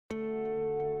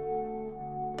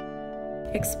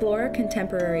Explore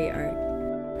contemporary art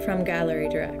from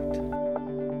GalleryDirect.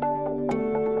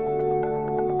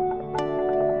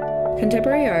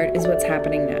 Contemporary art is what's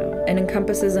happening now and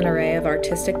encompasses an array of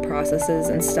artistic processes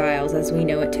and styles as we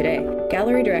know it today.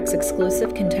 GalleryDirect's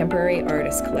exclusive contemporary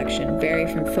artist collection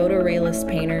vary from photorealist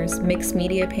painters, mixed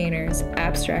media painters,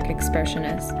 abstract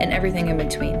expressionists, and everything in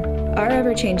between. Our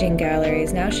ever-changing gallery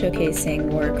is now showcasing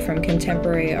work from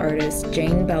contemporary artists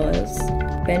Jane Bellows,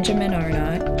 Benjamin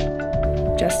Arnott,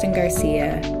 Justin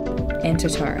Garcia, and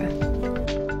Tatara.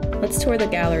 Let's tour the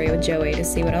gallery with Joey to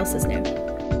see what else is new.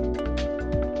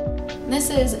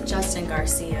 This is Justin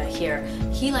Garcia here.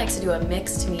 He likes to do a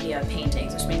mixed media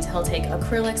paintings, which means he'll take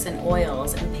acrylics and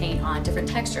oils and paint on different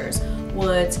textures,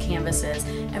 woods, canvases,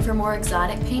 and for more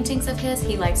exotic paintings of his,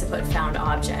 he likes to put found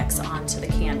objects onto the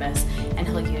canvas, and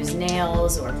he'll use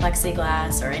nails or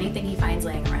plexiglass or anything he finds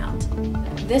laying around.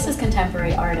 This is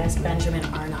contemporary artist Benjamin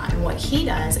Arnott, and what he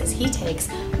does is he takes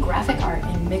graphic art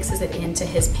and mixes it into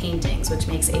his paintings, which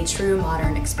makes a true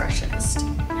modern expressionist.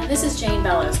 Now this is Jane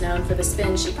Bellows, known for the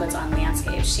spin she puts on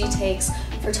landscapes. She takes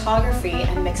photography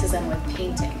and mixes them with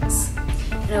paintings.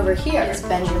 And over here is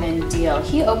Benjamin Deal.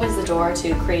 He opens the door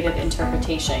to creative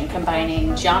interpretation,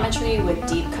 combining geometry with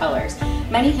deep colors.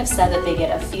 Many have said that they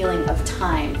get a feeling of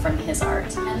time from his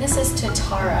art. And this is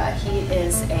Tatara. He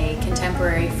is a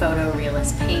contemporary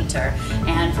photorealist painter.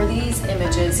 And for these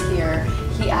images here,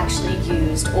 he actually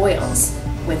used oils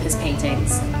with his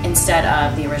paintings instead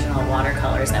of the original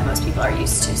watercolors that most people are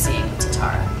used to seeing with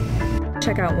Tatara.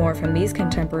 Check out more from these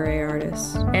contemporary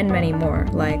artists, and many more,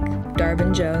 like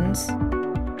Darvin Jones,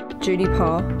 Judy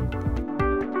Paul,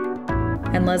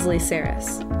 and Leslie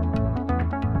Saris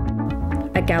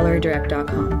at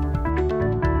GalleryDirect.com.